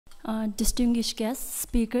Distinguished guests,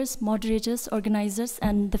 speakers, moderators, organizers,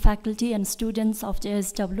 and the faculty and students of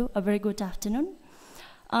JSW, a very good afternoon.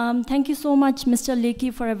 Thank you so much, Mr.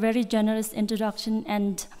 Deki, for a very generous introduction,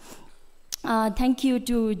 and thank you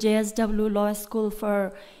to JSW Law School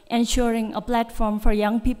for ensuring a platform for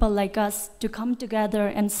young people like us to come together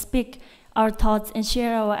and speak our thoughts and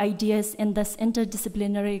share our ideas in this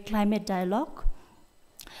interdisciplinary climate dialogue.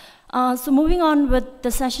 So moving on with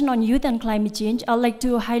the session on youth and climate change, I'd like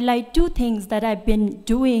to highlight two things that I've been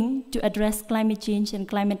doing to address climate change and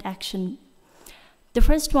climate action. The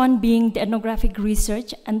first one being the ethnographic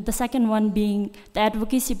research, and the second one being the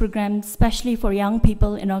advocacy program, especially for young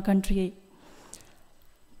people in our country.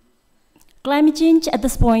 Climate change at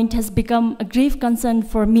this point has become a grave concern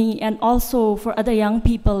for me and also for other young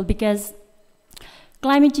people, because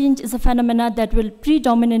climate change is a phenomenon that will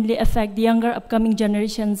predominantly affect the younger upcoming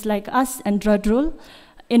generations like us and Rudrul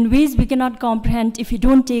in ways we cannot comprehend if we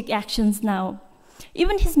don't take actions now.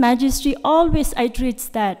 Even His Majesty always iterates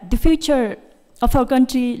that the future of our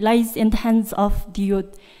country lies in the hands of the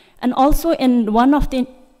youth. And also in one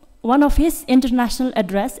of his international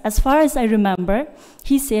address, as far as I remember,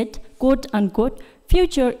 he said, quote unquote,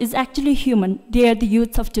 "Future is actually human, they are the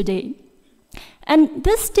youths of today." And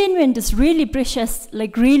this statement is really precious,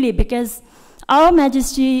 like really, because Our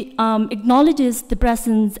Majesty acknowledges the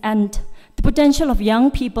presence and the potential of young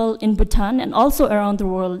people in Bhutan and also around the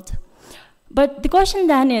world. But the question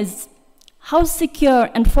then is, how secure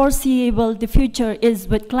and foreseeable the future is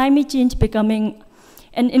with climate change becoming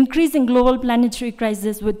an increasing global planetary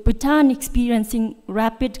crisis, with Bhutan experiencing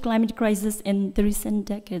rapid climate crisis in the recent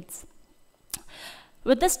decades.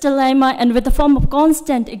 With this dilemma and with a form of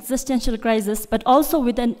constant existential crisis, but also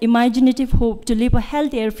with an imaginative hope to live a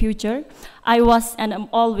healthier future, I was and am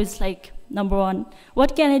always like, number one,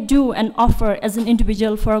 what can I do and offer as an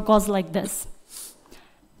individual for a cause like this?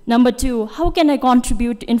 Number two, how can I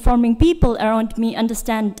contribute to informing people around me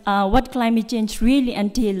understand what climate change really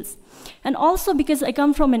entails? And also, because I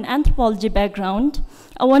come from an anthropology background,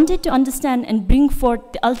 I wanted to understand and bring forth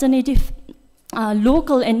the alternative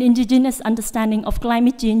local and indigenous understanding of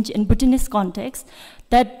climate change in Bhutanese context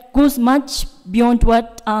that goes much beyond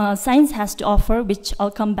what science has to offer, which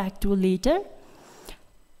I'll come back to later.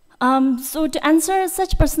 So to answer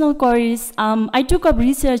such personal queries, I took up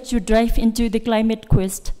research to drive into the climate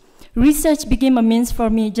quest. Research became a means for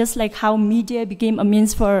me, just like how media became a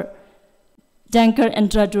means for Danker and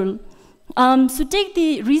Rudrul. So take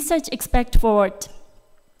the research aspect forward.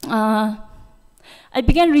 I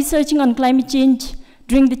began researching on climate change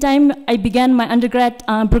during the time I began my undergrad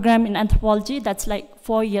program in anthropology. That's like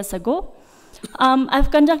 4 years ago. I've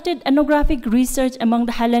conducted ethnographic research among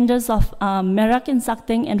the highlanders of Merak and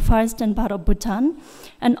Sakteng and Forest and Paro, Bhutan,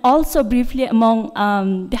 and also briefly among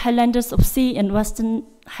the highlanders of Sea and Western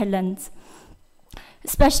Highlands,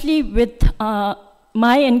 especially with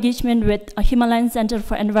my engagement with Himalayan Center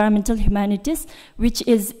for Environmental Humanities, which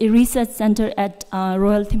is a research center at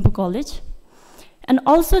Royal Thimphu College. And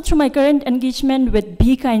also through my current engagement with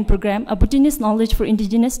BKIN program, a Bhutanese Knowledge for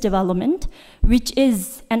Indigenous Development, which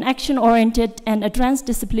is an action-oriented and a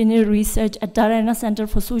transdisciplinary research at Tarayana Center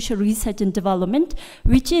for Social Research and Development,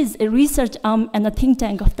 which is a research arm and a think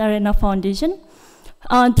tank of Tarayana Foundation.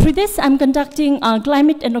 Through this, I'm conducting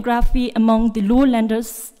climate ethnography among the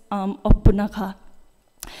lowlanders of Punakha.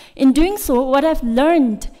 In doing so, what I've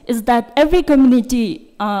learned is that every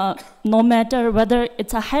community, no matter whether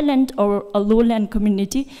it's a highland or a lowland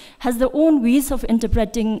community, has their own ways of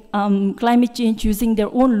interpreting climate change using their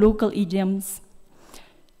own local idioms.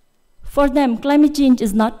 For them, climate change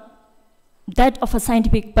is not that of a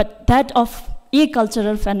scientific, but that of a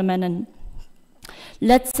cultural phenomenon.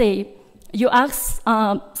 Let's say you ask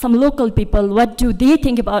some local people what do they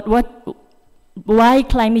think about why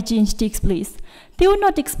climate change takes place. They would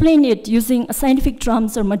not explain it using scientific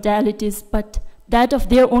terms or modalities, but that of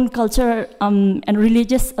their own culture and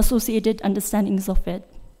religious associated understandings of it.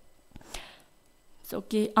 So,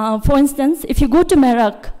 okay. For instance, if you go to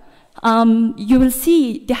Merak, you will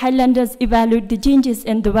see the highlanders evaluate the changes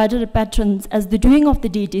in the weather patterns as the doing of the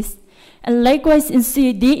deities. And likewise, in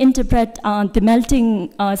Sea, they interpret the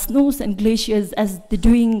melting snows and glaciers as the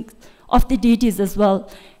doing of the deities as well.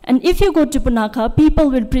 And if you go to Punakha, people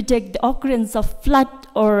will predict the occurrence of flood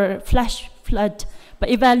or flash flood by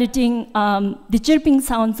evaluating the chirping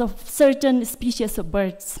sounds of certain species of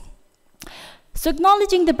birds. So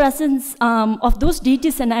acknowledging the presence of those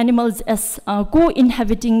deities and animals as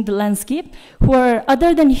co-inhabiting the landscape, who are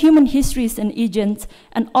other than human histories and agents,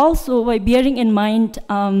 and also by bearing in mind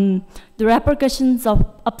the repercussions of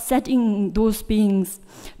upsetting those beings,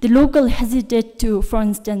 the local hesitate to, for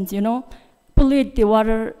instance, pollute the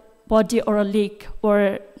water body or a lake,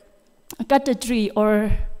 or cut a tree,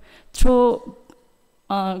 or throw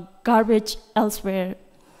garbage elsewhere.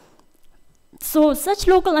 So such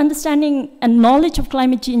local understanding and knowledge of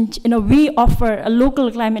climate change, we offer a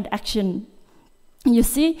local climate action, you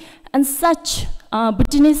see, and such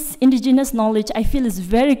Bhutanese indigenous knowledge, I feel, is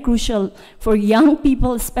very crucial for young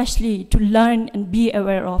people especially to learn and be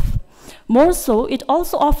aware of. More so, it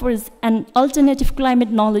also offers an alternative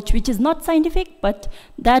climate knowledge which is not scientific, but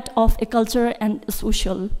that of a culture and a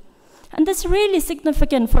social. And that's really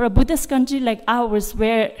significant for a Buddhist country like ours,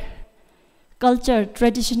 where culture,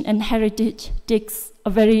 tradition, and heritage takes a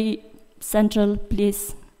very central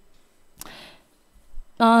place.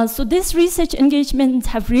 So these research engagements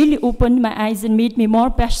have really opened my eyes and made me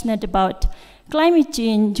more passionate about climate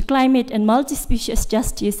change, climate, and multi-species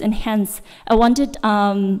justice, and hence I wanted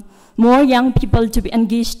more young people to be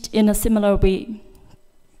engaged in a similar way.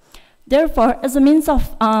 Therefore, as a means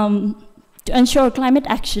of to ensure climate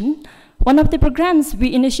action, one of the programs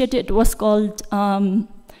we initiated was called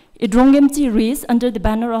Idrongemti Race under the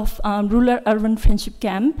banner of Rural-Urban Friendship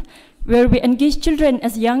Camp, where we engage children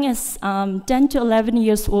as young as 10 to 11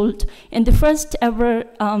 years old in the first ever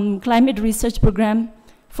climate research program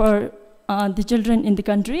for the children in the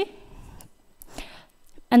country.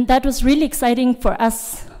 And that was really exciting for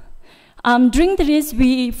us. During the race,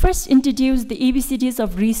 we first introduced the ABCDs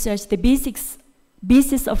of research, the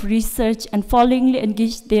basis of research, and followingly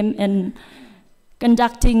engaged them in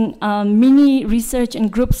conducting mini research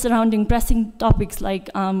and groups surrounding pressing topics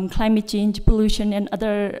like climate change, pollution, and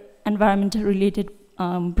other environmental-related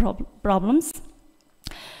problems.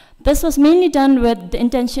 This was mainly done with the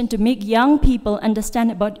intention to make young people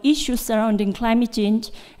understand about issues surrounding climate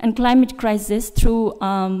change and climate crisis through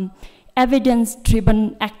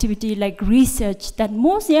evidence-driven activity like research that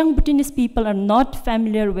most young Bhutanese people are not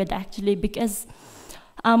familiar with, actually, because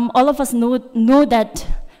all of us know that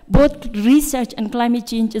both research and climate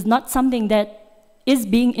change is not something that is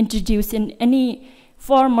being introduced in any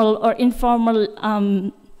formal or informal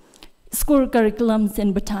school curriculums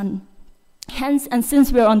in Bhutan. Hence, and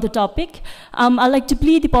since we're on the topic, I'd like to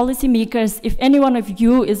plead the policymakers, if any one of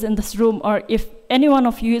you is in this room or if any one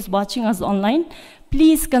of you is watching us online,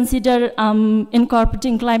 please consider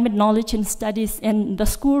incorporating climate knowledge and studies in the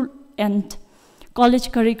school and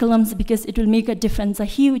college curriculums, because it will make a difference, a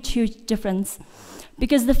huge, huge difference.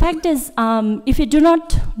 Because the fact is, if you do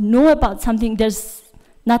not know about something, there's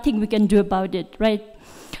nothing we can do about it, right?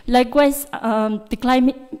 Likewise,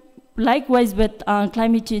 Likewise with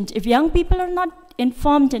climate change, if young people are not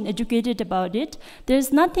informed and educated about it,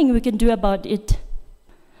 there's nothing we can do about it.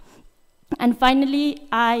 And finally,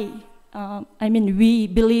 we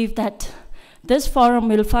believe that this forum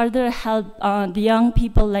will further help the young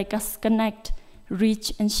people like us connect,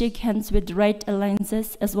 reach, and shake hands with the right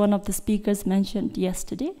alliances, as one of the speakers mentioned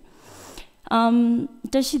yesterday.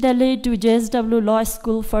 Tashidale to JSW Law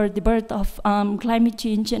School for the birth of Climate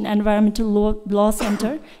Change and Environmental Law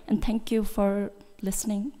Center, and thank you for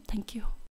listening. Thank you.